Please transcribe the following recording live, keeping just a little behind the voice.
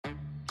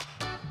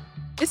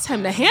It's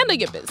time to handle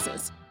your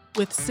business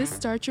with Sis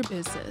Start Your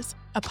Business,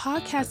 a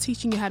podcast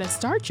teaching you how to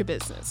start your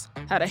business,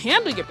 how to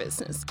handle your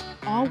business,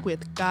 all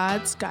with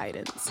God's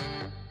guidance.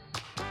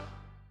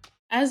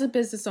 As a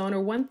business owner,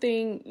 one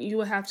thing you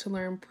will have to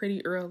learn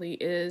pretty early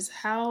is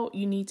how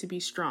you need to be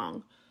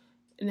strong.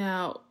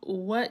 Now,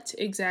 what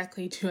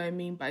exactly do I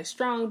mean by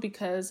strong?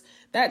 Because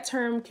that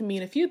term can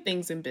mean a few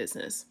things in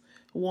business.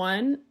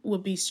 One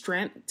would be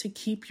strength to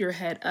keep your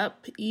head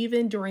up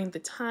even during the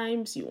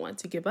times you want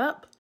to give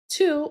up.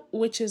 Two,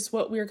 which is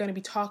what we're going to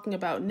be talking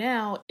about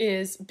now,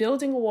 is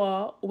building a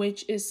wall,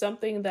 which is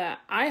something that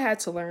I had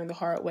to learn the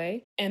hard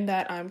way and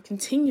that I'm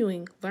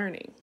continuing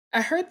learning.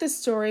 I heard this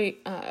story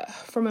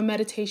from a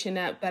meditation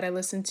app that I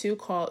listened to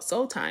called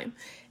Soul Time.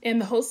 And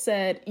the host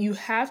said, you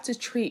have to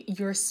treat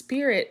your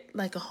spirit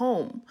like a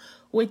home.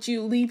 Would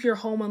you leave your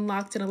home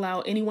unlocked and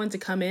allow anyone to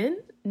come in?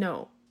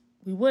 No,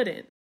 we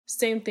wouldn't.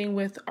 Same thing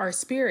with our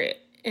spirit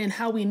and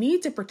how we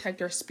need to protect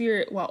our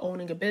spirit while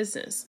owning a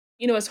business.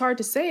 You know, it's hard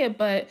to say it,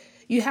 but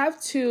you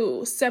have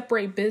to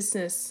separate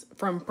business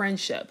from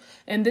friendship.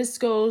 And this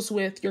goes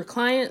with your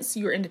clients,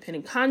 your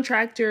independent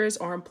contractors,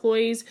 or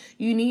employees.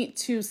 You need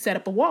to set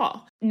up a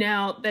wall.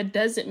 Now, that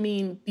doesn't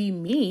mean be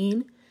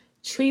mean.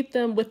 Treat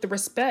them with the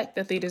respect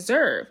that they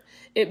deserve.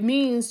 It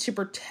means to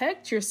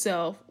protect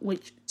yourself,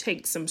 which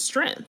takes some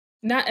strength.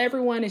 Not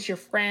everyone is your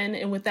friend.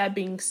 And with that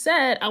being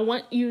said, I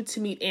want you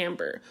to meet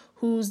Amber,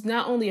 who's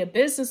not only a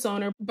business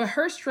owner, but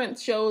her strength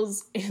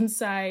shows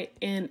inside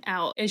and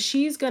out. And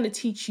she's going to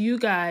teach you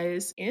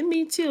guys, and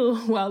me too,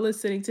 while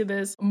listening to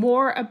this,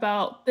 more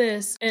about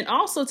this and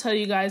also tell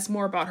you guys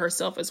more about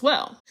herself as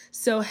well.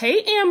 So,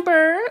 hey,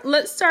 Amber,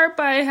 let's start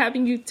by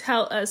having you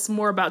tell us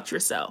more about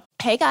yourself.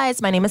 Hey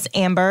guys, my name is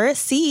Amber,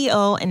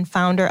 CEO and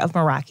founder of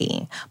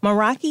Meraki.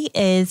 Meraki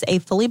is a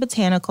fully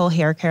botanical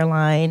hair care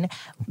line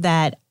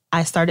that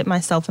I started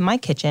myself in my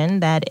kitchen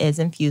that is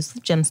infused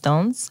with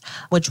gemstones,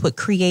 which would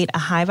create a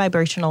high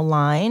vibrational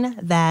line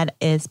that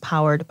is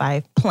powered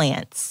by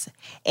plants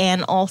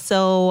and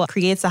also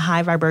creates a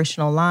high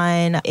vibrational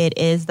line. It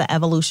is the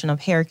evolution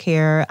of hair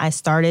care. I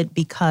started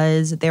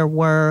because there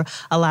were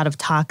a lot of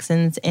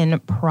toxins in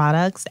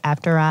products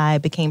after I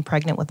became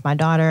pregnant with my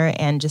daughter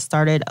and just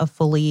started a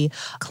fully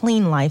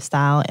clean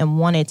lifestyle and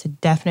wanted to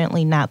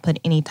definitely not put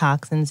any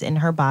toxins in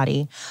her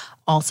body.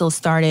 Also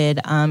started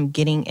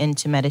getting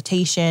into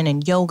meditation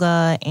and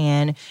yoga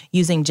and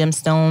using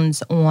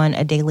gemstones on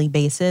a daily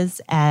basis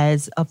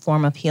as a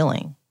form of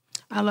healing.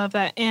 I love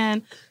that.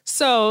 And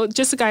so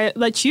just to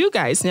let you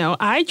guys know,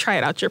 I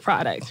tried out your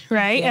product,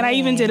 right? Yay. And I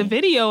even did a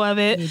video of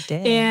it. You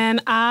did.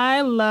 And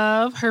I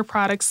love her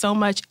product so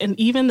much. And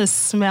even the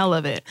smell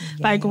of it.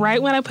 Yay. Like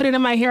right when I put it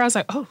in my hair, I was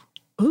like,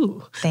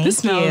 ooh, this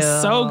smells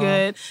so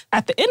good.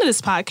 At the end of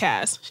this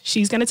podcast,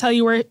 she's going to tell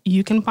you where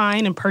you can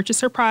find and purchase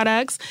her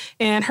products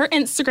and her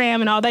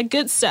Instagram and all that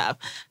good stuff.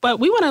 But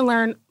we want to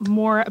learn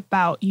more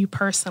about you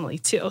personally,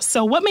 too.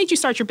 So what made you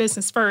start your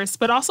business first?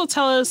 But also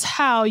tell us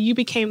how you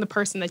became the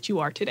person that you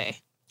are today.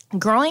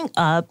 Growing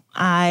up,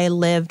 I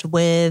lived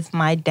with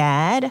my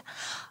dad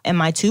and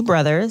my two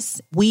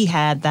brothers. We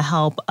had the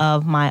help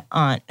of my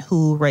aunt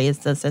who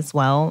raised us as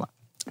well.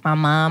 My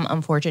mom,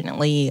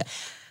 unfortunately,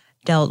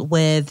 dealt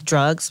with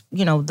drugs,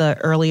 the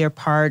earlier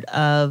part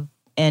of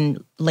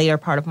and later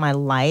part of my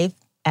life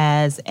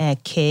as a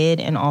kid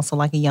and also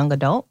like a young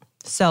adult.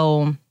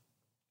 So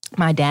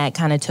my dad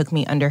kind of took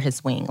me under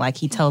his wing. Like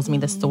he tells me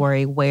the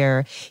story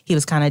where he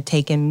was kind of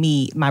taking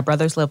me, my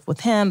brothers lived with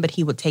him, but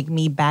he would take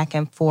me back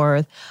and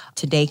forth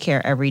to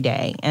daycare every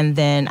day. And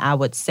then I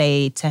would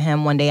say to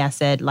him one day, I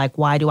said, like,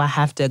 why do I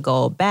have to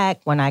go back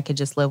when I could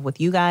just live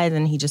with you guys?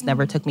 And he just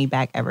never took me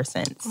back ever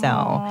since. So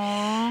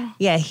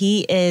yeah,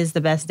 he is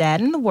the best dad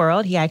in the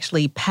world. He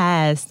actually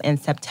passed in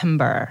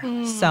September.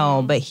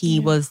 But he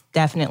was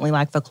definitely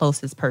like the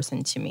closest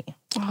person to me.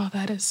 Oh,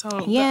 that is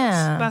so,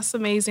 yeah. That's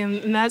amazing.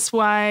 And that's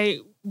why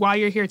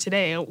you're here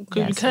today,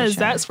 because sure.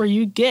 That's where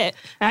you get,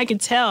 and I can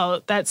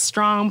tell that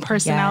strong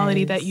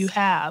personality that you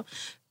have.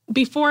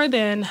 Before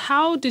then,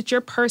 how did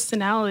your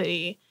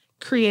personality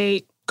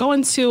go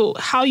into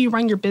how you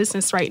run your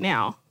business right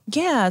now?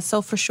 Yeah,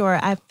 so for sure.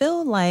 I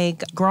feel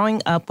like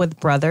growing up with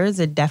brothers,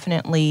 it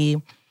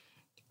definitely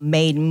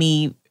made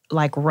me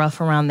like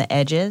rough around the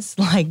edges.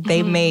 Like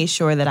they made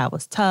sure that I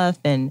was tough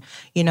and,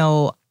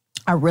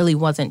 I really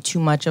wasn't too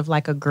much of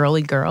like a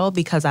girly girl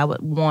because I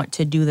would want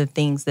to do the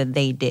things that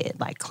they did,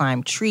 like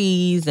climb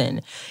trees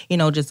and,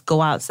 just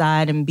go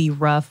outside and be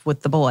rough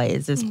with the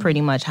boys is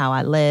pretty much how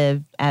I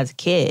lived as a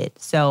kid.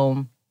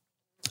 So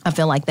I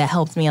feel like that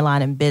helped me a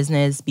lot in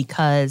business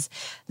because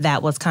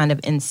that was kind of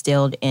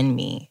instilled in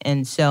me.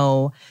 And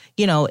so,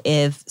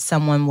 if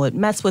someone would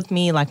mess with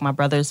me, like my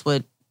brothers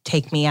would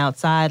take me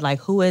outside, like,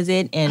 who is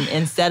it? And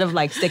instead of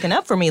like sticking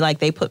up for me, like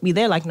they put me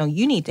there, like, no,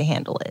 you need to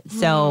handle it.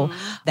 So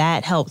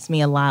that helps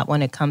me a lot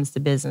when it comes to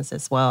business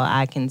as well.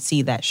 I can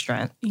see that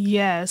strength.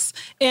 Yes.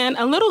 And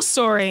a little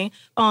story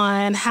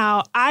on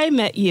how I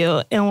met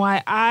you and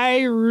why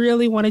I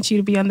really wanted you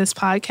to be on this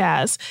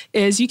podcast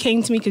is you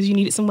came to me because you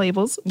needed some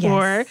labels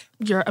for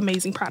your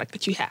amazing product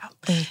that you have.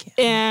 Thank you.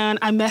 And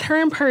I met her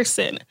in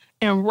person.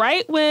 And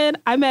right when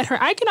I met her,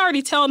 I can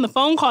already tell in the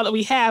phone call that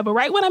we had, but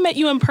right when I met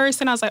you in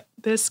person, I was like,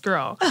 this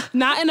girl,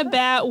 not in a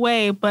bad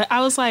way, but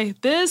I was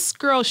like, this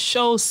girl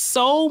shows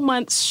so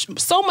much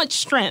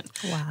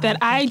strength that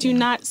I do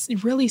not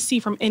really see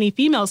from any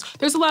females.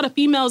 There's a lot of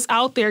females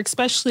out there,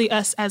 especially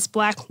us as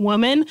Black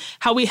women,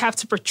 how we have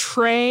to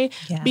portray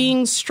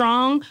being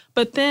strong.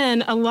 But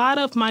then a lot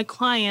of my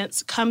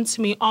clients come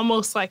to me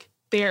almost like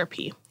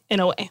therapy in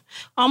a way,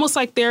 almost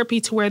like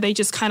therapy to where they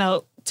just kind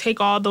of take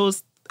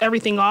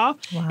everything off.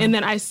 And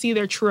then I see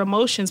their true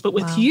emotions. But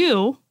with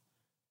you,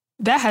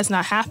 that has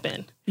not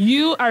happened.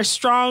 You are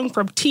strong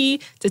from T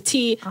to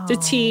T to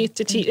T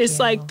to T. It's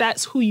like,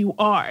 that's who you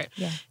are.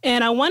 Yeah.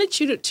 And I wanted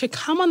you to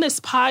come on this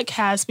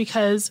podcast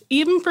because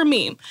even for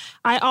me,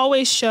 I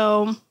always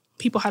show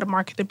people how to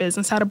market their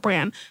business, how to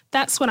brand.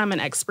 That's what I'm an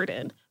expert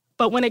in.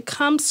 But when it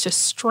comes to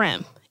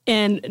strength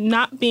and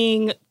not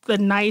being the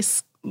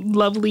nice,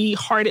 lovely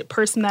hearted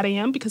person that I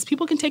am, because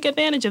people can take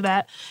advantage of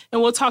that.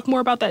 And we'll talk more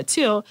about that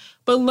too.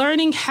 But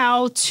learning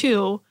how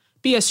to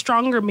be a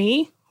stronger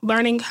me,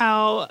 learning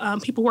how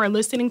people who are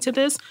listening to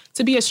this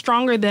to be a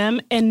stronger them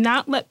and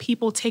not let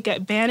people take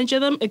advantage of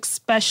them,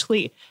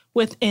 especially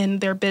within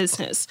their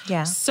business.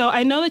 Yeah. So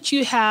I know that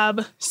you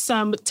have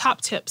some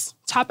top tips,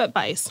 top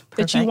advice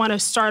that you want to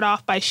start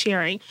off by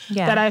sharing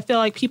that I feel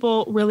like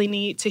people really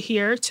need to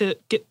hear to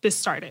get this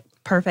started.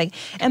 Perfect.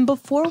 And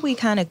before we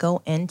kind of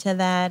go into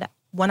that,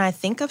 when I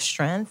think of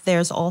strength,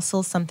 there's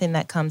also something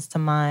that comes to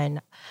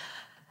mind,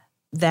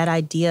 that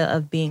idea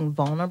of being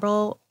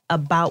vulnerable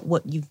about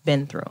what you've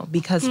been through.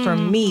 Because for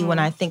me, when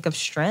I think of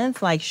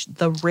strength, like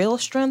the real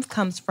strength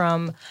comes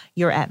from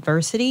your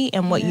adversity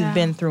and what you've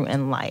been through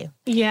in life.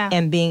 Yeah.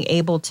 And being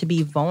able to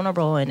be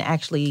vulnerable and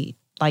actually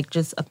like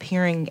just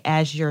appearing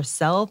as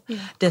yourself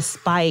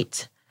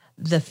despite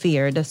the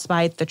fear,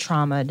 despite the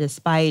trauma,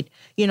 despite,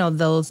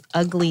 those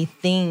ugly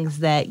things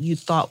that you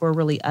thought were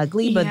really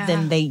ugly, but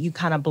then you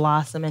kind of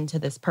blossom into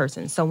this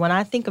person. So when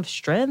I think of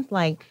strength,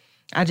 like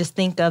I just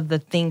think of the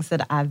things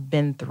that I've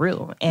been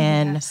through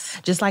and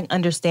just like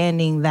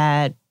understanding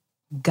that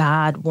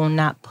God will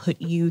not put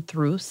you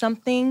through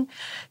something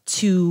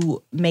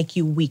to make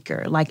you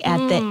weaker. Like at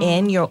the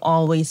end, you'll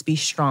always be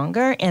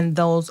stronger. And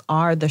those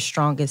are the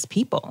strongest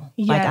people.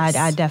 Yes. Like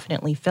I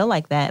definitely feel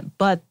like that.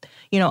 But,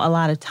 a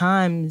lot of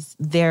times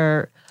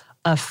they're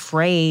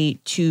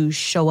afraid to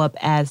show up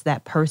as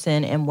that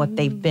person and what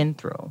they've been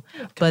through.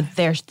 Okay. But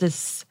there's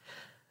this,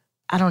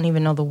 I don't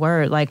even know the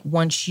word. Like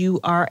once you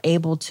are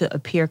able to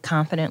appear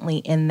confidently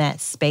in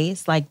that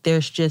space, like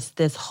there's just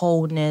this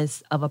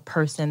wholeness of a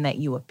person that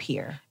you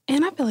appear.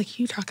 And I feel like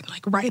you talking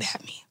like right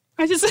at me.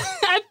 I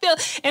feel,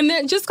 and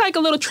then just like a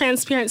little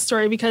transparent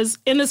story, because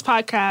in this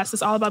podcast,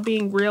 it's all about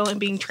being real and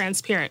being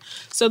transparent.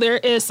 So there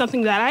is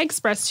something that I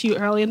expressed to you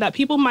earlier that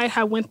people might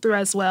have went through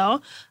as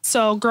well.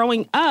 So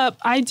growing up,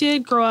 I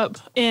did grow up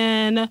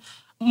in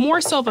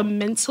more so of a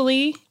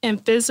mentally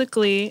and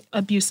physically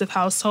abusive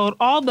household,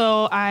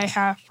 although I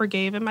have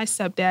forgiven my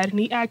stepdad, and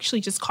he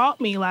actually just called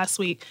me last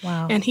week.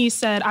 Wow. And he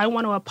said, I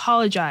want to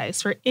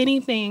apologize for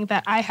anything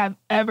that I have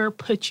ever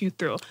put you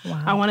through.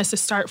 Wow. I want us to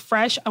start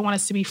fresh. I want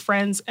us to be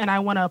friends, and I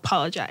want to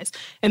apologize.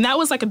 And that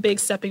was like a big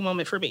stepping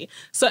moment for me.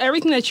 So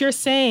everything that you're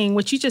saying,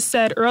 what you just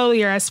said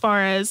earlier, as far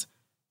as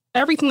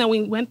everything that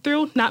we went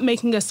through, not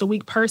making us a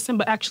weak person,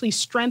 but actually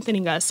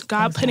strengthening us.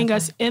 God putting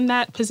us in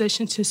that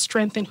position to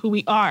strengthen who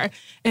we are.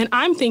 And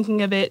I'm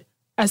thinking of it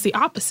as the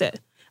opposite.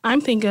 I'm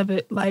thinking of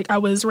it like I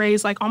was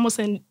raised like almost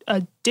in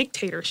a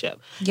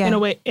dictatorship in a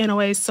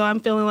way. So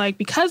I'm feeling like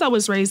because I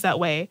was raised that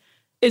way,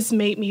 it's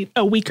made me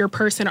a weaker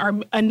person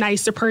or a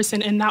nicer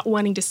person and not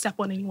wanting to step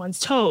on anyone's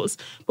toes.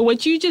 But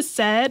what you just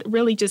said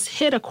really just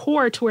hit a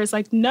chord to where it's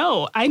like,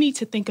 no, I need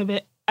to think of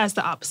it as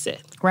the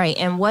opposite. Right.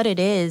 And what it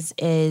is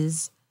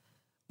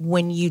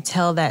when you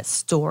tell that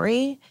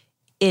story,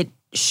 it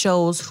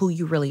shows who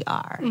you really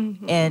are.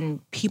 Mm-hmm.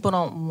 And people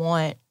don't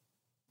want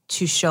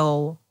to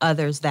show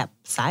others that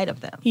side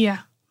of them. Yeah.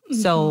 Mm-hmm.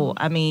 So,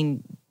 I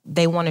mean,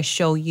 they want to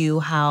show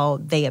you how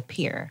they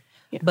appear,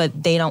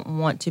 but they don't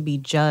want to be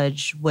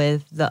judged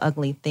with the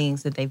ugly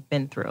things that they've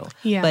been through.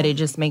 Yeah. But it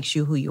just makes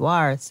you who you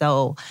are.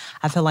 So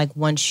I feel like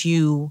once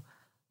you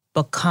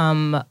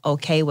become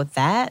okay with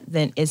that,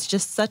 then it's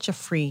just such a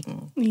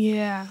freeing.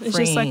 Yeah, it's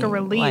just like a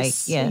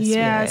release.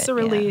 It's a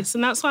release.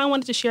 And that's why I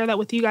wanted to share that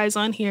with you guys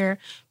on here,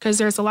 because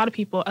there's a lot of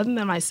people other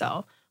than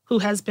myself who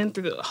has been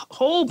through a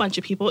whole bunch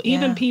of people,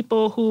 even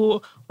people who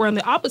were on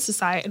the opposite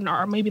side and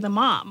are maybe the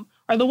mom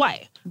or the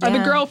wife or the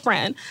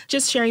girlfriend,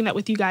 just sharing that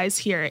with you guys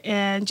here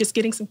and just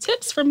getting some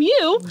tips from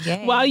you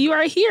while you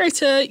are here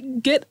to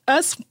get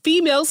us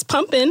females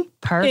pumping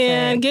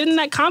and getting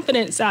that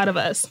confidence out of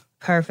us.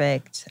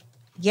 Perfect.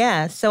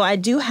 Yeah, so I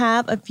do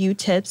have a few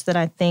tips that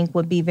I think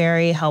would be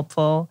very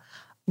helpful.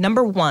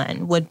 Number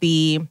one would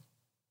be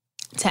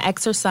to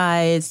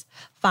exercise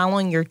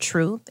following your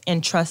truth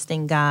and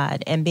trusting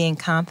God and being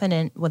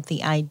confident with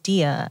the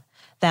idea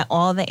that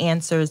all the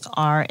answers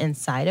are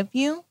inside of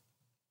you.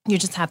 You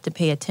just have to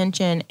pay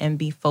attention and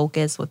be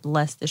focused with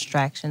less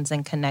distractions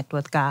and connect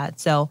with God.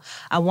 So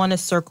I want to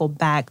circle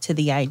back to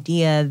the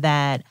idea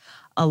that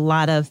a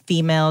lot of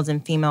females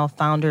and female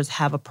founders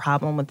have a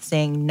problem with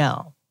saying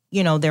no.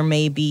 You know, there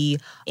may be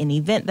an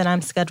event that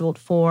I'm scheduled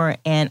for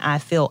and I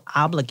feel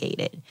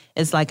obligated.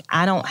 It's like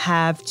I don't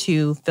have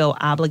to feel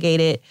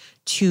obligated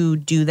to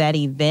do that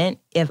event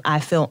if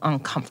I feel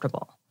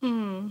uncomfortable.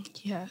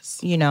 Yes.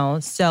 You know,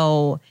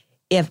 so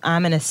if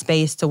I'm in a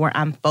space to where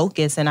I'm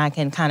focused and I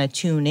can kind of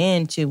tune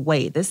in to,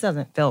 wait, this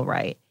doesn't feel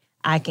right,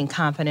 I can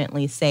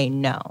confidently say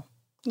no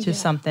to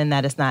something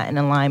that is not in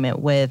alignment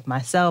with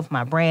myself,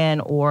 my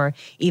brand, or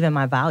even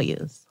my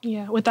values.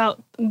 Yeah, without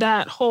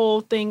that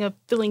whole thing of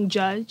feeling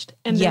judged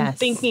and then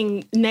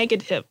thinking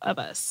negative of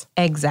us.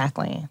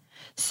 Exactly.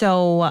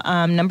 So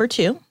number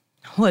 2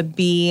 would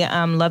be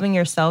loving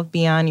yourself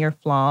beyond your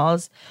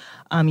flaws,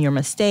 your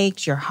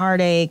mistakes, your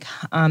heartache,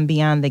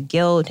 beyond the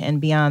guilt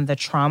and beyond the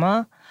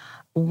trauma.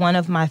 One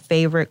of my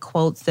favorite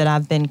quotes that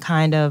I've been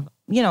kind of,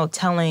 you know,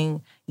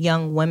 telling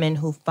young women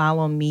who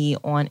follow me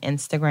on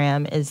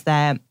Instagram is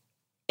that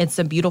it's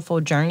a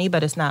beautiful journey,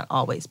 but it's not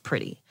always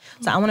pretty.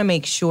 So I want to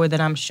make sure that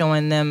I'm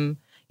showing them,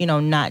 you know,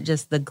 not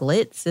just the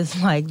glitz.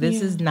 It's like,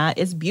 this is not,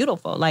 it's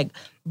beautiful. Like,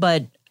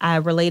 but I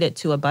relate it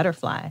to a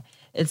butterfly.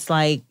 It's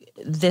like,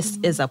 this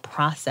is a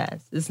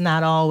process. It's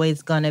not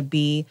always going to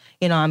be,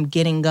 you know, I'm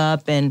getting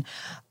up and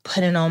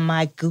putting on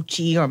my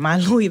Gucci or my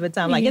Louis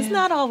Vuitton. Like, it's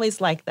not always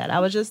like that. I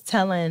was just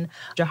telling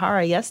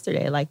Jahara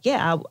yesterday, like,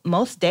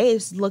 most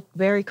days look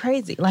very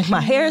crazy. Like,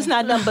 my hair is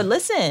not done. But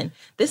listen,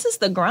 this is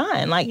the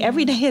grind. Like,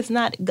 every day is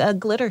not a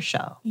glitter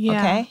show,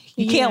 okay?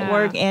 You can't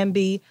work and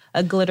be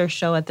a glitter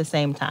show at the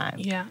same time.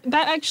 Yeah.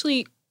 That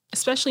actually,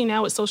 especially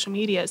now with social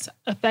media, is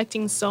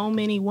affecting so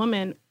many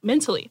women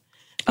mentally.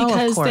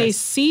 Because they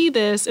see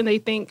this and they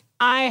think,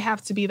 I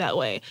have to be that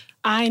way.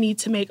 I need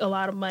to make a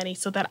lot of money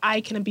so that I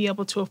can be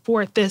able to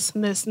afford this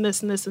and this and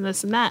this and this and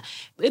this and that.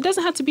 It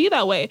doesn't have to be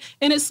that way.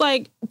 And it's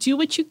like, do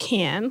what you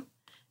can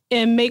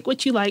and make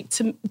what you like,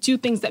 to do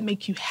things that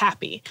make you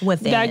happy.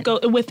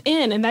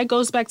 Within. And that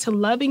goes back to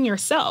loving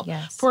yourself.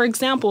 Yes. For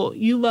example,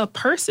 you love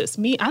purses.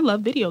 Me, I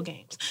love video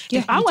games. Yeah,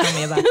 you told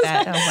me about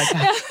that. Oh,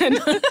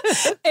 my God.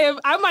 If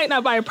I might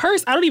not buy a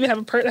purse, I don't even have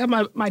a purse. I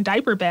have my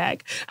diaper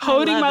bag,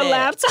 holding my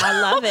laptop.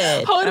 I love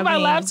it. Holding my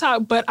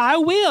laptop, but I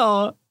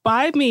will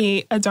buy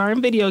me a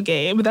darn video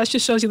game. That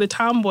just shows you the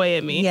tomboy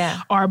in me.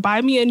 Yeah. Or buy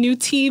me a new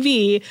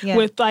TV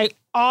with like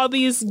all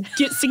these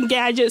gets and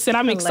gadgets, and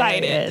I'm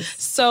excited.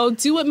 So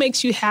do what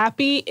makes you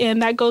happy,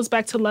 and that goes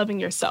back to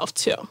loving yourself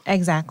too.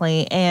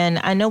 Exactly. And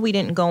I know we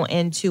didn't go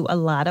into a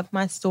lot of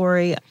my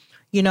story.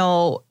 You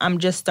know, I'm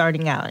just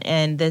starting out,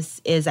 and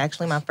this is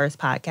actually my first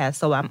podcast.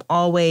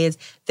 So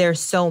there's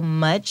so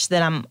much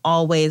that I'm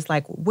always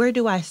like, where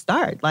do I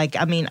start? Like,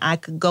 I mean, I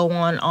could go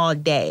on all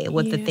day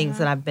with the things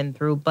that I've been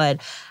through, but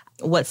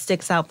what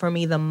sticks out for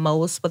me the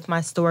most with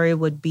my story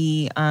would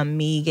be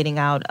me getting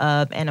out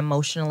of an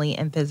emotionally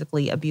and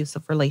physically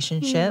abusive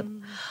relationship.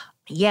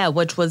 Yeah,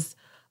 which was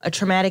a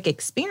traumatic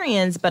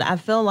experience, but I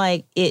feel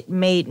like it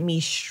made me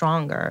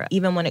stronger,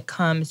 even when it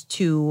comes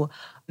to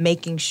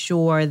making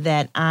sure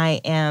that I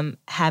am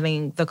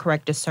having the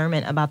correct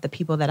discernment about the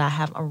people that I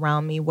have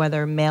around me,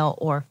 whether male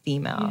or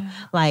female.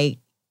 Like,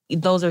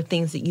 those are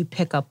things that you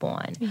pick up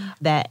on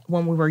that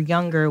when we were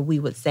younger, we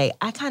would say,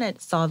 I kind of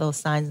saw those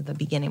signs at the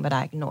beginning, but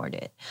I ignored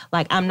it.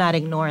 Like, I'm not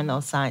ignoring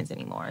those signs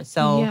anymore.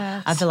 So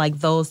I feel like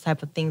those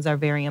type of things are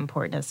very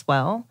important as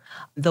well.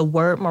 The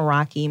word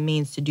Meraki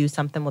means to do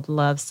something with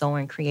love, soul,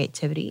 and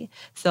creativity.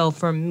 So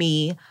for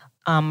me,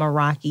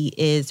 Meraki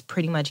is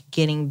pretty much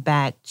getting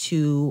back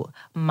to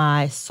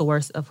my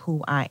source of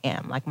who I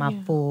am, like my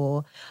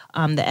full,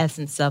 the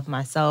essence of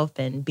myself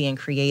and being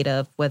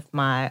creative with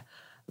my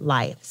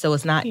life. So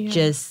it's not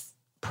just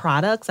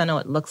products. I know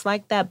it looks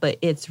like that, but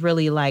it's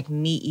really like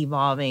me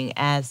evolving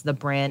as the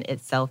brand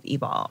itself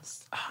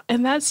evolves.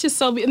 And that's just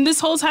so, and this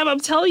whole time I'm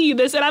telling you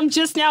this, and I'm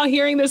just now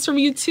hearing this from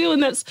you too.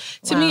 And that's,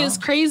 to me, it's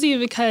crazy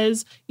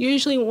because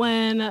usually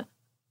when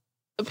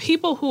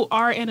people who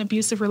are in an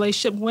abusive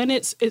relationship, when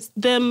it's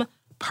them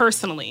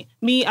personally,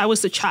 me, I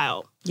was the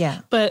child.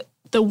 Yeah. But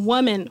the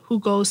woman who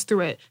goes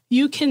through it,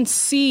 you can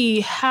see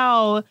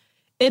how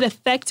it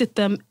affected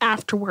them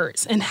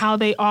afterwards and how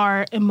they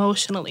are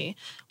emotionally,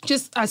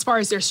 just as far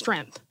as their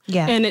strength.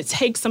 Yeah. And it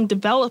takes some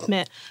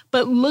development.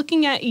 But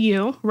looking at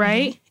you,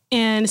 right,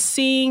 and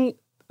seeing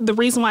the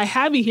reason why I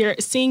have you here,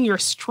 seeing your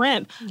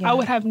strength, I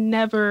would have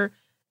never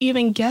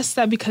even guessed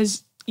that,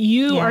 because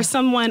you are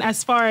someone,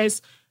 as far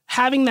as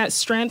having that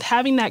strength,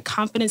 having that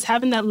confidence,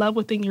 having that love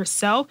within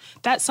yourself,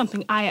 that's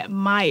something I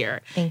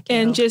admire. Thank you.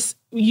 And just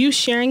you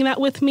sharing that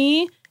with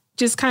me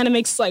just kind of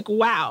makes like,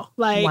 wow.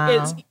 Like,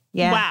 it's,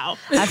 wow.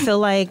 I feel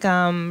like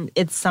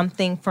it's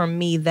something for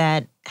me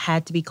that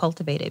had to be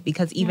cultivated,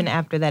 because even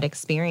after that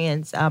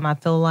experience, I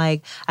feel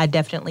like I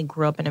definitely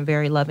grew up in a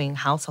very loving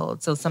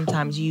household. So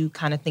sometimes you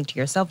kind of think to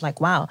yourself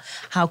like, wow,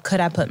 how could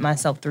I put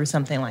myself through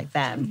something like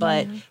that?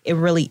 But it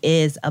really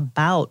is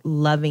about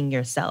loving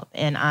yourself.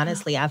 And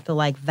honestly, I feel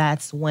like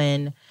that's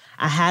when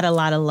I had a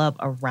lot of love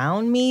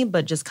around me,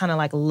 but just kind of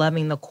like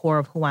loving the core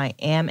of who I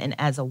am. And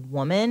as a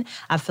woman,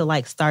 I feel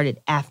like started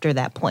after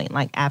that point.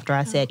 Like after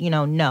I said,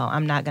 no,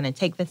 I'm not going to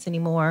take this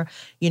anymore.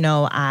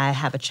 I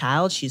have a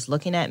child. She's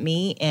looking at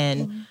me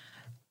and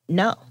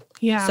no.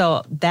 Yeah.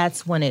 So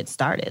that's when it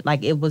started.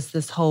 Like it was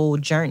this whole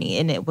journey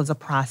and it was a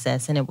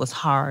process and it was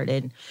hard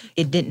and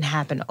it didn't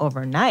happen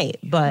overnight.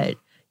 But,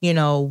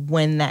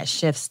 when that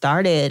shift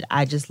started,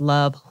 I just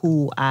love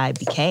who I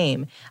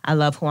became. I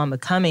love who I'm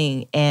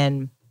becoming.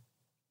 And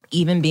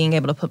even being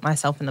able to put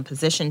myself in a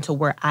position to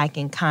where I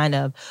can kind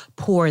of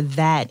pour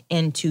that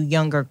into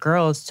younger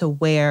girls to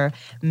where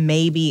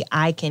maybe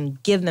I can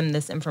give them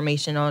this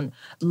information on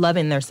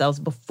loving themselves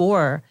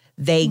before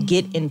they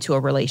get into a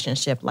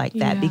relationship like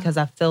that. Because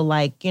I feel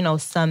like,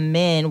 some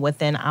men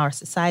within our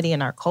society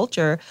and our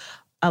culture,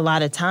 a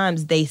lot of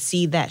times they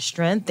see that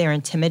strength, they're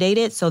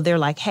intimidated. So they're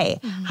like, hey,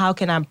 how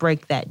can I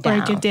break that down?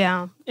 Break it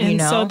down.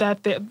 And so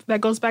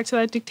that goes back to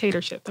that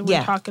dictatorship that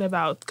we're talking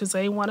about, because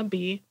they want to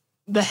be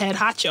the head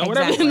honcho,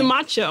 whatever, the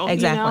macho.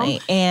 Exactly.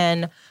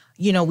 And,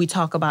 we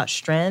talk about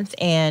strength,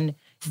 and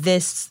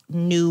this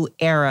new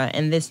era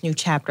and this new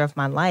chapter of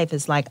my life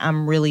is like,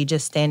 I'm really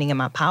just standing in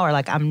my power.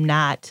 Like I'm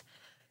not,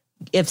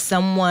 if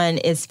someone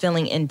is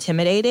feeling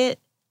intimidated,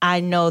 I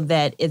know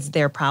that it's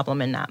their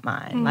problem and not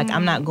mine. Like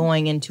I'm not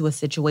going into a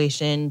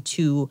situation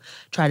to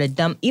try to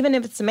dump, even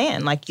if it's a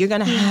man, like you're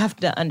going to have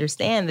to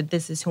understand that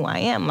this is who I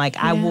am. Like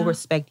I will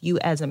respect you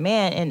as a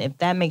man. And if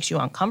that makes you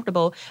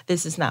uncomfortable,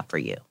 this is not for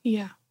you.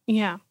 Yeah.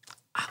 Yeah.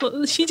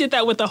 She did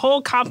that with the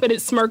whole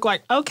confident smirk,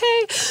 like,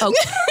 okay.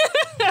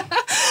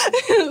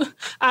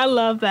 I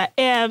love that.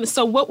 And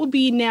so what would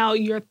be now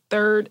your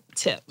third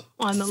tip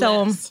on the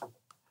list?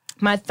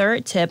 My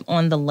third tip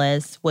on the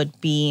list would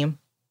be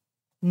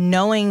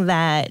knowing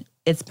that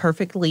it's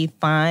perfectly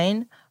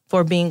fine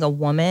for being a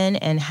woman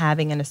and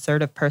having an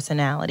assertive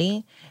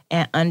personality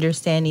and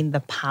understanding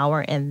the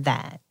power in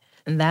that.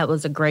 And that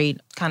was a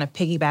great kind of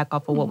piggyback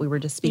off of what we were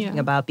just speaking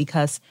about,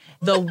 because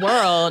the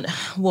world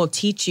will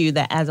teach you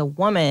that as a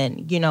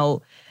woman,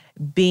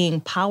 being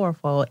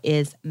powerful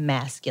is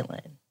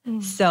masculine.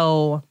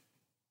 So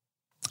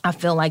I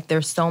feel like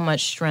there's so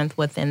much strength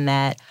within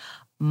that.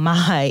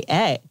 My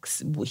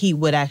ex, he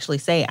would actually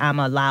say, I'm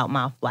a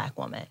loudmouth Black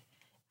woman.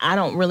 I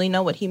don't really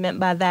know what he meant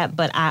by that,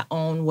 but I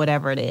own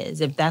whatever it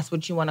is. If that's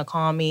what you want to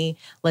call me,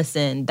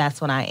 listen, that's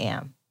what I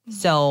am.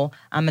 So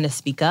I'm going to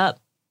speak up,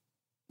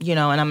 and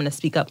I'm going to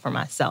speak up for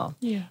myself.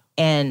 Yeah.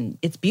 And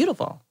it's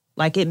beautiful.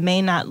 Like it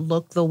may not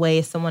look the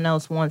way someone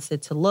else wants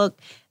it to look.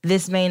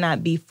 This may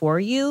not be for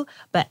you,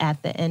 but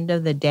at the end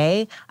of the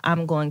day,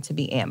 I'm going to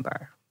be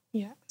Amber.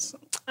 Yes.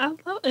 I love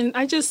it. And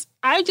I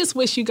just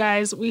wish you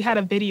guys, we had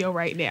a video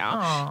right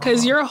now,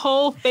 because your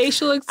whole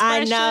facial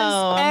expressions, I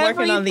know. I'm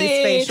working on these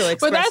facial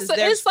expressions. But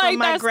it's like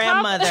my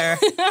grandmother.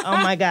 Oh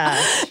my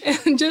gosh.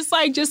 And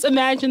just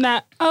imagine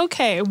that.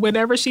 Okay,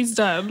 whenever she's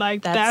done,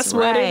 like that's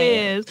what it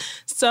is.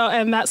 So,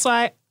 and that's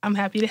why I'm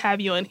happy to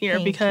have you in here,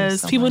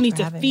 because people need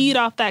to feed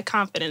off that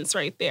confidence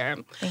right there.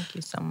 Thank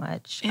you so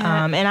much.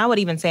 And I would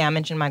even say I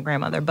mentioned my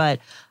grandmother, but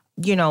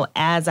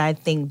as I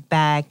think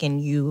back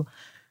and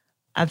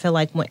I feel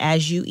like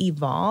as you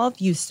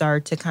evolve, you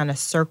start to kind of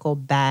circle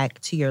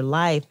back to your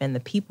life and the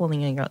people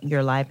in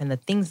your life and the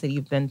things that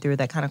you've been through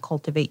that kind of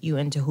cultivate you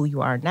into who you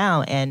are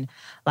now. And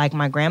like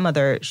my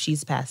grandmother,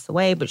 she's passed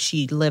away, but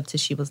she lived till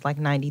she was like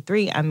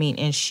 93. I mean,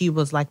 and she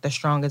was like the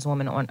strongest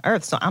woman on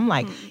earth. So I'm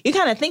like, you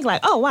kind of think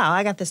like, oh, wow,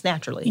 I got this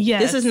naturally.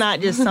 Yes. This is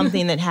not just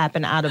something that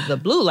happened out of the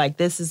blue. Like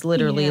this is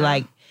literally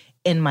like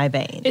in my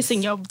veins. It's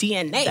in your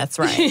DNA. That's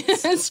right.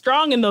 It's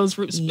strong in those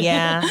roots.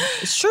 Yeah.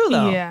 It's true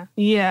though. Yeah.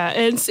 Yeah.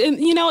 And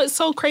it's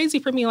so crazy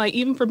for me. Like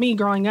even for me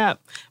growing up,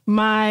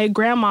 my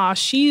grandma,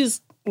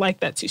 she's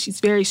like that too. She's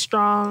very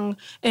strong.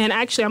 And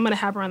actually I'm going to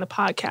have her on the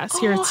podcast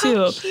here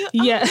too. How cute.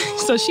 Yeah.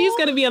 Oh, so she's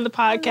going to be on the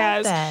podcast. I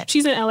love that.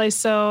 She's in LA.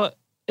 So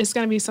it's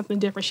going to be something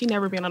different. She's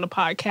never been on a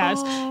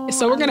podcast.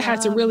 So we're going to have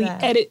to really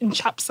edit and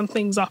chop some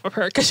things off of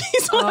her, because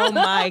she's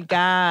my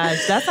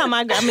gosh. That's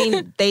how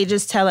they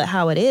just tell it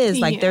how it is.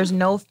 Like there's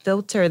no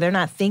filter. They're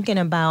not thinking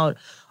about,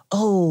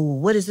 oh,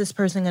 what is this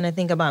person going to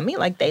think about me?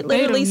 Like they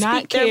literally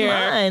speak their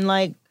mind.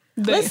 Like,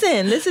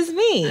 listen, this is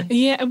me.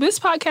 Yeah. This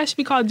podcast should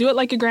be called Do It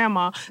Like Your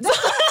Grandma.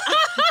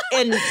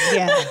 And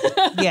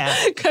yeah.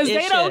 Because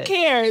they don't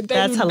care.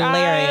 That's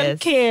hilarious.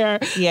 Care.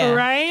 Yeah.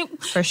 Right?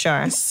 For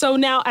sure. So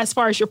now, as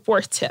far as your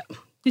fourth tip,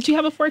 did you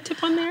have a fourth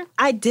tip on there?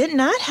 I did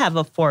not have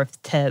a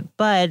fourth tip,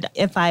 but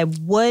if I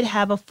would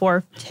have a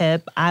fourth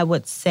tip, I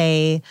would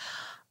say,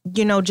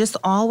 just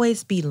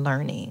always be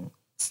learning.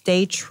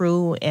 Stay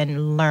true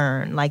and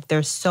learn. Like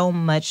there's so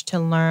much to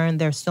learn.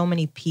 There's so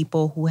many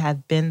people who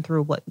have been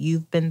through what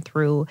you've been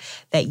through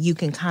that you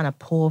can kind of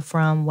pull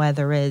from,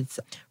 whether it's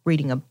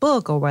reading a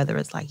book or whether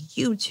it's like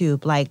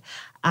YouTube. Like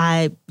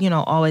I,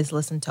 always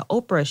listen to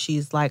Oprah.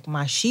 She's like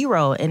my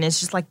shero. And it's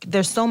just like,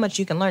 there's so much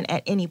you can learn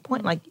at any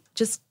point. Like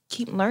just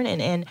keep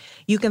learning and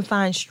you can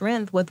find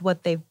strength with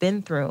what they've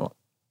been through.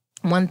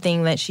 One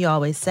thing that she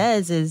always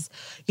says is,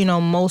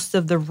 most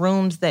of the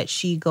rooms that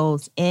she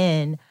goes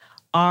in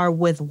are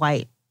with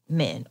white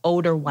men,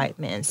 older white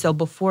men. So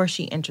before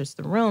she enters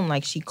the room,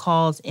 like she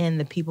calls in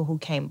the people who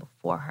came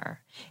before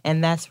her.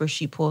 And that's where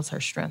she pulls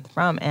her strength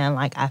from. And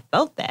like, I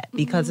felt that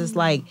because it's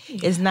like,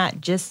 it's not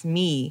just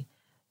me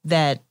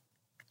that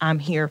I'm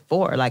here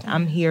for. Like,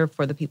 I'm here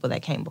for the people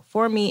that came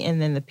before me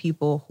and then the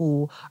people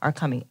who are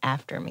coming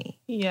after me.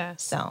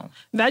 Yes. So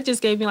that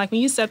just gave me, like, when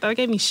you said that, it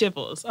gave me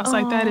shivers. I was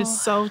like, that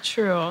is so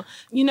true.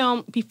 You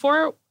know,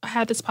 before I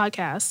had this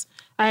podcast,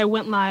 I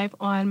went live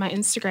on my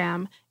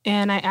Instagram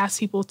and I asked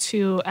people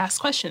to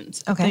ask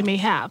questions they may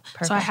have.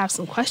 Perfect. So I have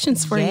some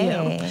questions for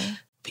you.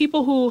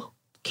 People who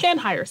can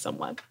hire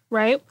someone,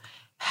 right?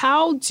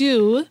 How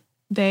do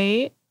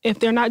they, if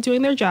they're not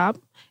doing their job,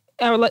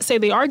 or let's say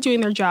they are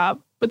doing their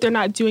job, but they're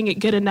not doing it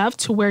good enough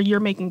to where you're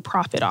making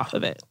profit off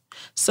of it.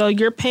 So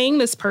you're paying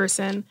this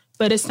person,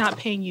 but it's not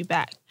paying you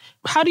back.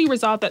 How do you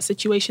resolve that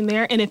situation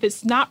there? And if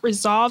it's not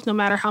resolved, no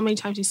matter how many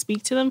times you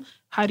speak to them,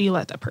 how do you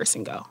let that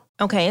person go?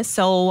 Okay,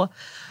 so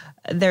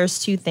there's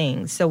two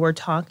things. So we're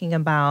talking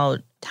about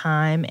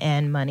time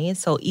and money.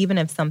 So even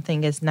if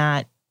something is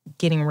not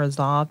getting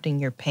resolved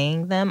and you're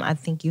paying them, I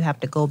think you have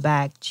to go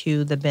back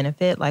to the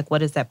benefit. Like,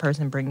 what is that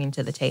person bringing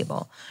to the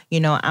table?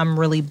 You know, I'm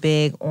really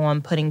big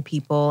on putting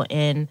people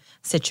in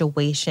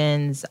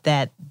situations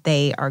that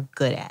they are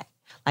good at.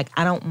 Like,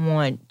 I don't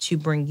want to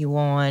bring you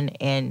on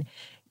and,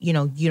 you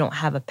know, you don't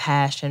have a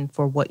passion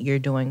for what you're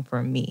doing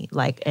for me.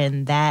 Like,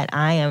 and that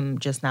I am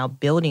just now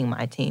building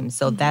my team.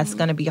 So that's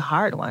going to be a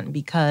hard one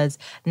because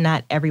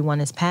not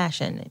everyone is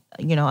passionate.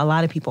 You know, a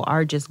lot of people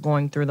are just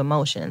going through the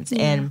motions.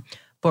 And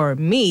for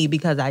me,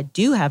 because I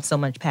do have so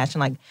much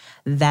passion, like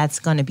that's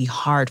going to be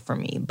hard for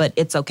me, but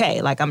it's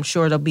okay. Like I'm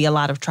sure there'll be a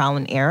lot of trial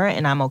and error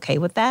and I'm okay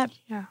with that.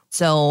 Yeah.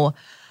 So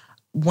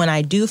when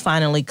I do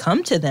finally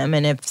come to them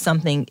and if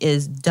something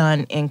is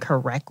done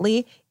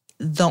incorrectly,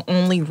 the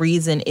only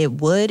reason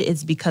it would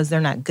is because they're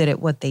not good at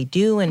what they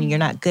do and you're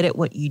not good at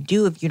what you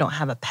do if you don't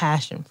have a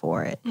passion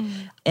for it.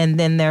 And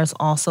then there's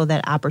also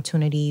that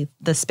opportunity,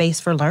 the space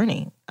for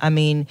learning. I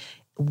mean,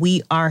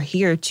 we are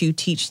here to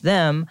teach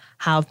them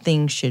how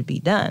things should be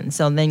done.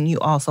 So then you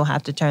also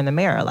have to turn the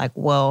mirror like,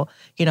 well,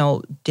 you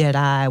know, did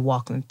I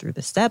walk them through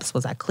the steps?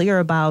 Was I clear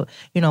about,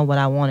 you know, what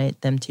I wanted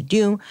them to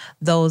do?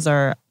 Those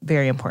are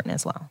very important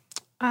as well.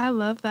 I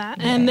love that.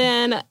 Yeah. And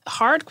then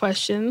hard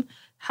question,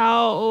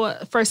 how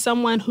for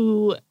someone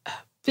who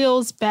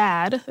feels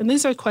bad, and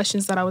these are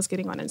questions that I was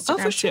getting on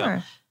Instagram for sure.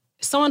 too.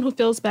 Someone who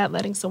feels bad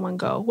letting someone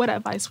go, what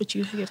advice would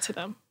you give to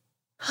them?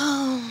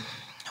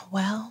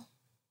 Well,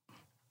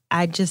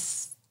 I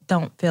just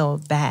don't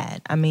feel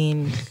bad. I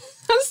mean,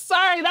 I'm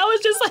sorry. That was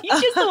just like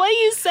just the way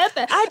you said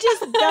that. I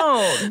just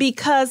don't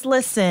because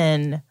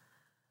listen,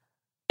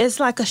 it's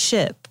like a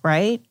ship,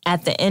 right?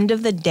 At the end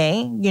of the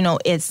day, you know,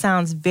 it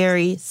sounds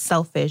very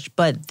selfish,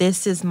 but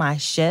this is my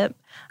ship.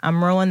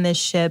 I'm rowing this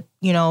ship,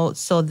 you know,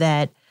 so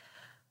that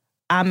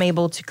I'm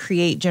able to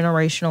create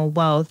generational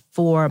wealth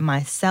for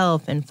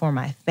myself and for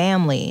my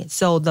family.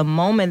 So the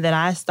moment that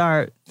I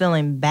start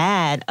feeling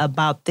bad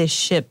about this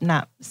ship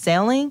not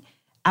sailing,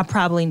 I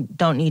probably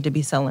don't need to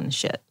be selling the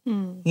ship.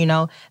 You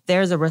know,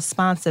 there's a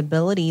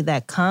responsibility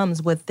that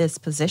comes with this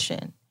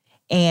position.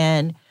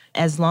 And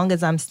as long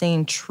as I'm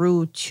staying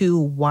true to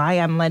why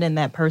I'm letting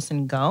that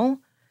person go,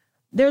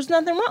 there's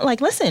nothing wrong. Like,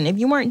 listen, if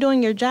you weren't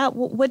doing your job,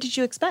 what did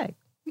you expect?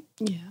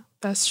 Yeah,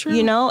 that's true.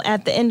 You know,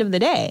 at the end of the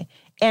day.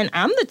 And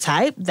I'm the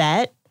type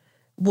that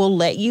will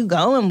let you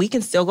go and we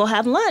can still go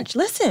have lunch.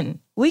 Listen,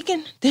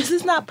 this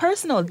is not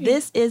personal.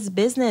 This is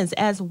business.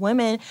 As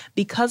women,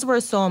 because we're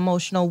so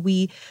emotional,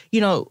 we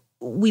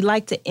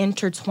like to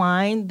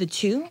intertwine the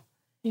two.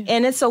 Yeah.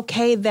 And it's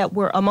okay that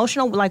we're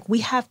emotional. Like we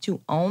have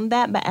to own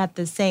that. But at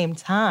the same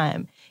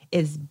time,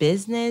 it's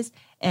business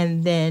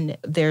and then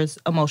there's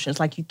emotions.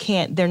 Like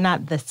they're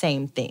not the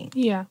same thing.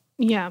 Yeah,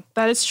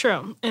 that is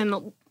true.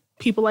 And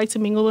people like to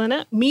mingle in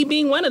it. Me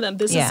being one of them.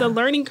 This is a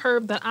learning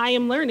curve that I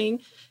am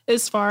learning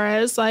as far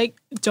as like,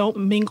 don't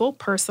mingle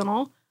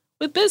personal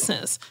with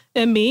business.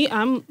 And me,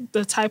 I'm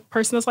the type of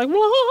person that's like,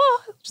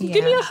 whoa, just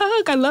give me a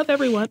hug. I love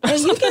everyone. And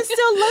you can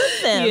still love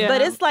them.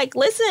 But it's like,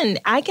 listen,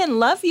 I can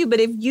love you, but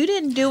if you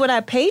didn't do what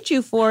I paid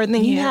you for,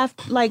 then you have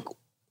like,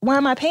 why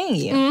am I paying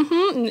you?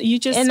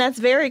 And that's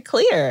very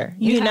clear,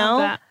 you know?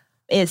 That.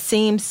 It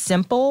seems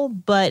simple,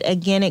 but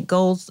again, it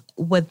goes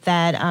with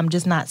that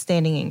just not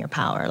standing in your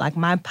power. Like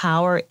my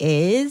power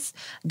is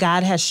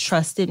God has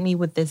trusted me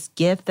with this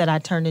gift that I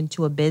turned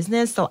into a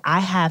business. So I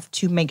have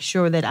to make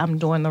sure that I'm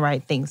doing the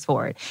right things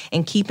for it.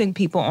 And keeping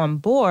people on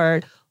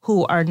board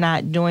who are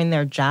not doing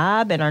their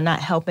job and are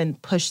not helping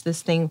push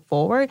this thing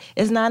forward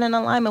is not in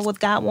alignment with what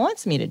God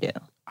wants me to do.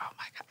 Oh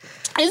my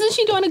God. Isn't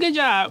she doing a good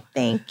job?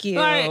 Thank you.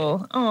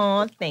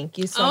 Oh, thank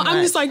you so much.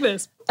 I'm just like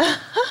this.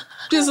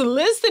 Just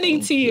listening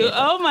to you.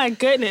 Oh my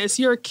goodness.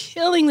 You're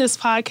killing this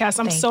podcast.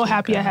 I'm so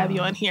happy I have you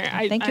on here.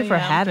 Thank you for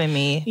having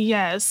me.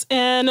 Yes.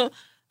 And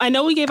I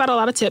know we gave out a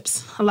lot of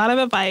tips, a lot of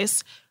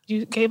advice.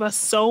 You gave us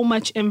so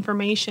much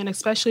information,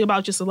 especially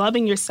about just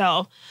loving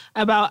yourself,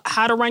 about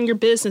how to run your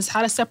business,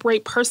 how to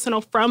separate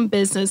personal from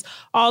business,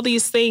 all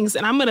these things.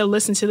 And I'm going to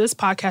listen to this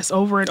podcast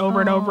over and over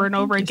and over and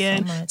over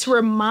again to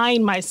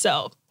remind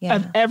myself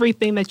of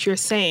everything that you're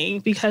saying,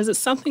 because it's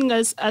something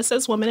us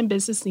as women in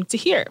business need to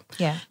hear.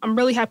 Yeah. I'm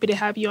really happy to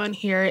have you on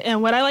here.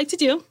 And what I like to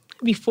do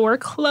before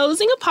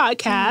closing a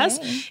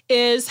podcast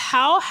is,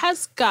 how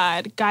has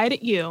God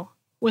guided you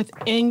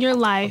within your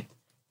life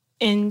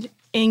and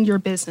in your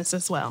business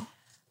as well?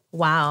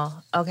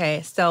 Wow.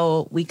 Okay.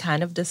 So we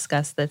kind of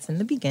discussed this in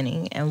the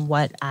beginning, and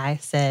what I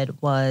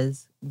said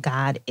was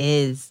God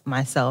is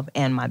myself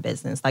and my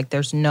business. Like,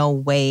 there's no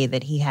way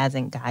that he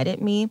hasn't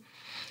guided me.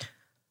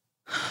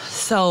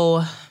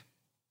 So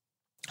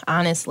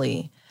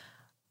honestly,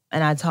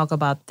 and I talk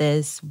about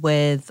this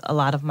with a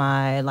lot of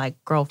my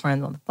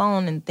girlfriends on the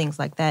phone and things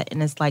like that.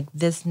 And it's like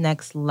this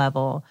next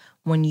level,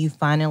 when you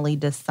finally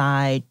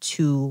decide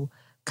to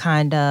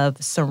kind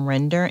of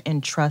surrender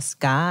and trust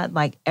God,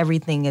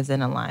 everything is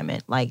in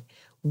alignment,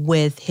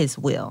 with his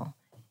will.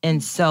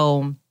 And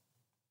so,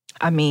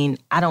 I mean,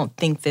 I don't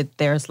think that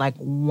there's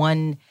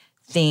one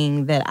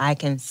thing that I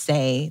can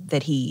say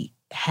that he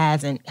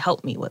hasn't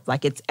helped me with.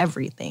 It's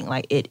everything.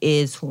 It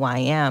is who I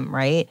am,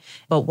 right?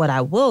 But what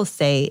I will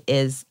say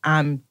is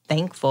I'm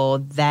thankful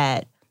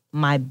that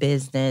my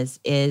business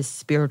is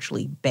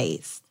spiritually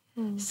based,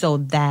 so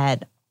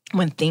that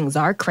when things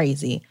are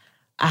crazy,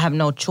 I have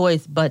no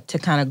choice but to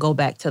kind of go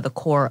back to the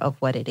core of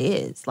what it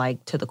is,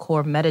 to the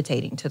core of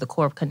meditating, to the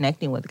core of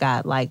connecting with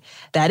God.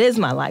 That is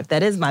my life.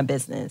 That is my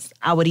business.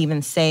 I would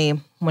even say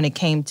when it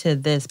came to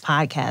this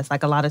podcast,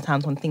 a lot of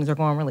times when things are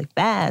going really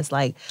fast,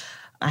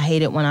 I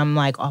hate it when I'm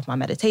off my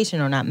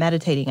meditation or not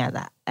meditating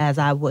as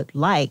I would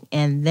like.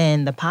 And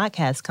then the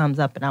podcast comes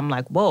up and I'm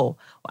like, whoa,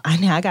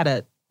 I got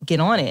to get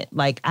on it.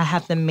 I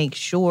have to make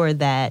sure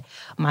that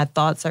my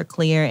thoughts are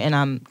clear and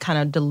I'm kind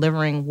of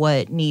delivering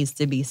what needs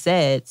to be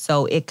said.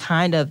 So it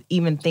kind of,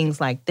 even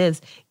things like this,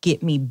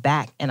 get me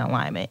back in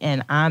alignment.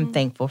 And I'm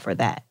thankful for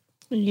that.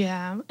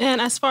 Yeah. And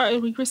as far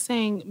as we were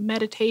saying,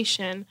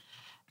 meditation,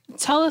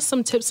 tell us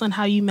some tips on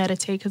how you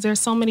meditate, because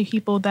there's so many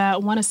people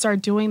that want to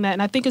start doing that.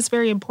 And I think it's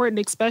very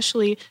important,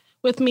 especially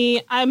with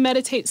me. I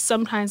meditate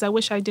sometimes. I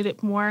wish I did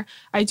it more.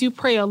 I do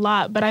pray a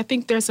lot, but I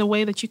think there's a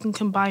way that you can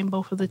combine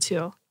both of the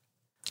two.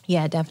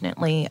 Yeah,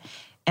 definitely.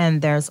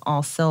 And there's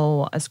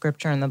also a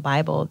scripture in the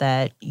Bible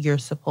that you're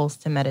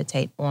supposed to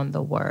meditate on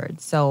the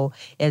word. So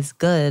it's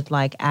good,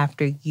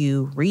 after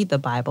you read the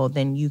Bible,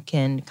 then you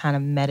can kind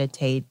of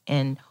meditate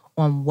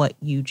on what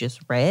you just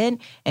read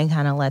and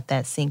kind of let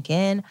that sink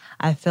in.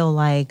 I feel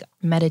like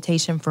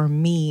meditation for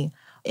me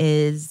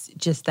is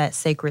just that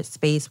sacred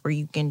space where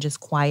you can just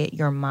quiet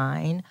your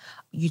mind.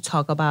 You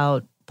talk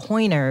about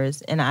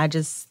pointers, and I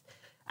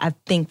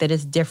think that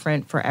it's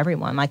different for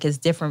everyone. It's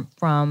different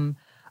from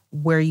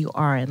where you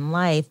are in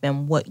life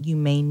and what you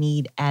may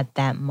need at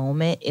that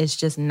moment. It's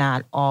just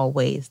not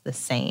always the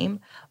same.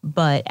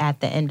 But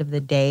at the end of the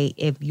day,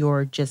 if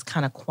you're just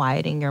kind of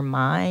quieting your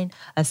mind,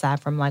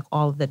 aside from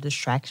all of the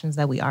distractions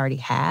that we already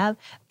have,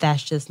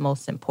 that's just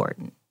most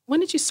important. When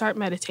did you start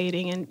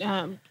meditating,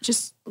 and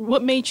just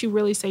what made you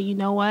really say, you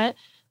know what,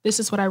 this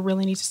is what I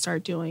really need to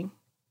start doing?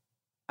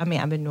 I mean,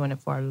 I've been doing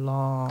it for a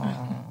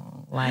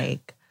long,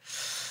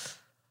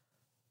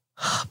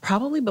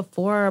 probably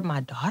before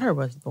my daughter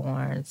was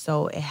born.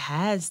 So it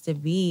has to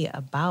be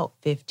about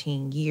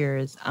 15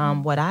 years.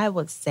 What I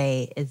would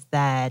say is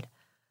that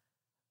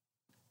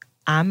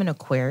I'm an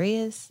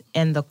Aquarius,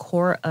 and the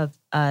core of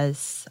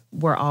us,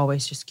 we're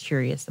always just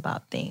curious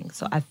about things.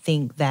 So I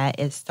think that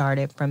it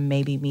started from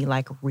maybe me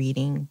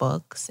reading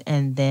books,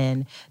 and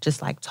then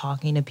just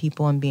talking to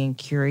people and being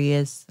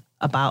curious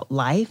about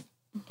life.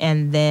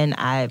 And then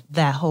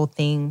that whole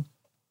thing,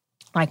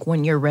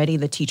 when you're ready,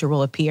 the teacher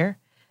will appear.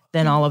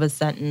 Then all of a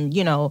sudden,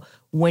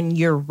 when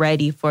you're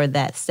ready for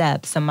that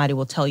step, somebody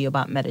will tell you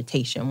about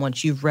meditation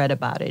once you've read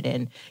about it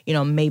and,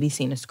 maybe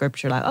seen a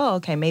scripture oh,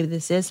 okay, maybe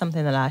this is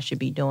something that I should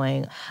be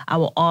doing. I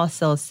will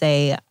also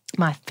say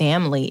my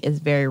family is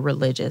very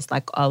religious.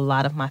 A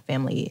lot of my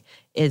family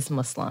is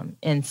Muslim.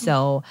 And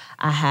so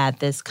I had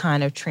this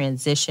kind of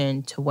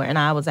transition to where, and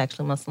I was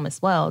actually Muslim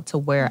as well, to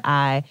where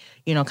I,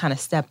 kind of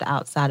stepped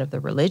outside of the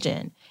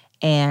religion.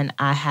 And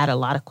I had a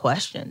lot of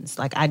questions.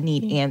 I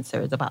need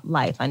answers about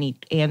life. I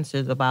need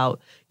answers about,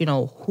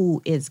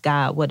 who is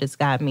God? What does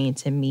God mean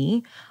to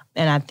me?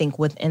 And I think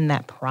within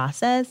that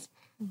process,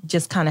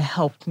 just kind of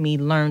helped me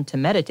learn to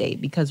meditate,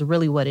 because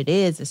really what it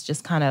is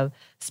just kind of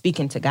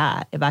speaking to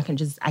God.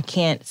 I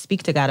can't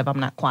speak to God if I'm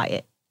not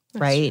quiet,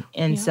 right? True.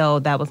 And so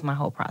that was my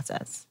whole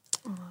process.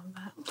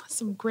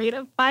 Some great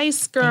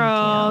advice,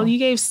 girl. You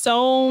gave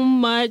so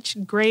much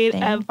great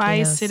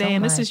advice today.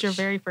 And this is your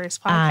very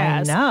first podcast.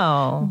 I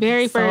know.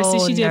 Very first.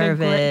 And she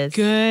nervous.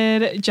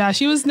 Did a good job.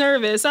 She was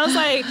nervous. I was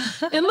like,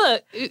 and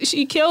look,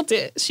 she killed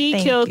it. She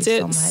killed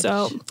it.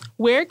 So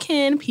where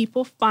can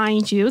people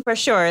find you? For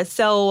sure.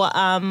 So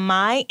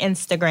my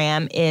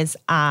Instagram is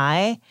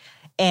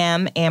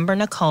am Amber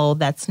Nicole.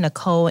 That's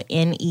Nicole,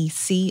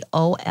 Necole.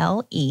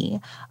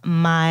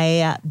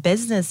 My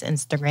business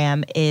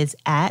Instagram is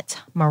at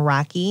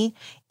Meraki,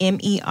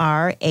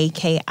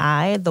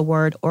 Meraki, the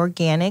word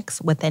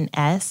organics with an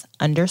S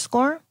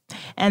 _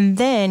 And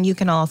then you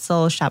can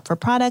also shop for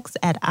products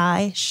at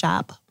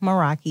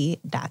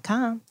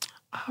ishopmeraki.com.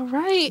 All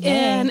right. Yay.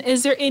 And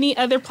is there any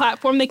other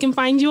platform they can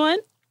find you on?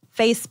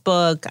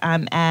 Facebook,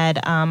 I'm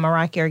at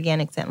Meraki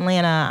Organics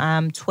Atlanta.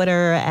 I'm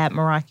Twitter at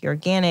Meraki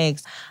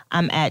Organics.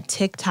 I'm at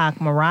TikTok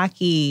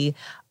Meraki.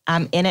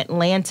 I'm in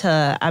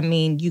Atlanta. I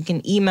mean, you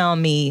can email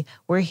me.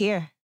 We're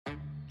here.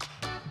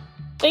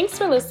 Thanks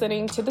for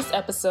listening to this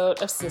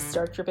episode of Sis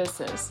Start Your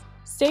Business.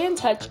 Stay in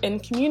touch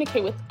and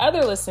communicate with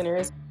other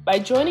listeners by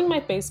joining my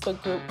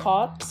Facebook group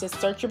called Sis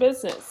Start Your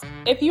Business.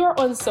 If you are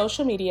on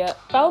social media,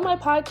 follow my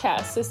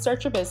podcast, Sis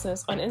Start Your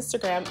Business, on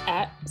Instagram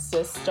at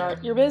Sis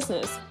Start Your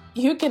Business.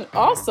 You can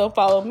also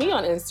follow me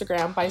on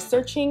Instagram by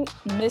searching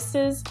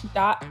Mrs.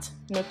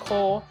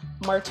 Nicole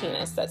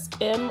Martinez. That's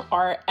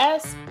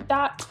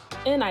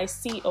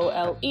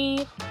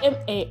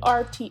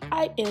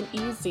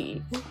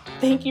MRS.NICOLEMARTINEZ.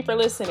 Thank you for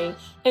listening.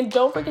 And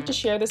don't forget to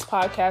share this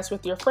podcast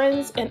with your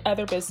friends and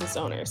other business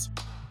owners.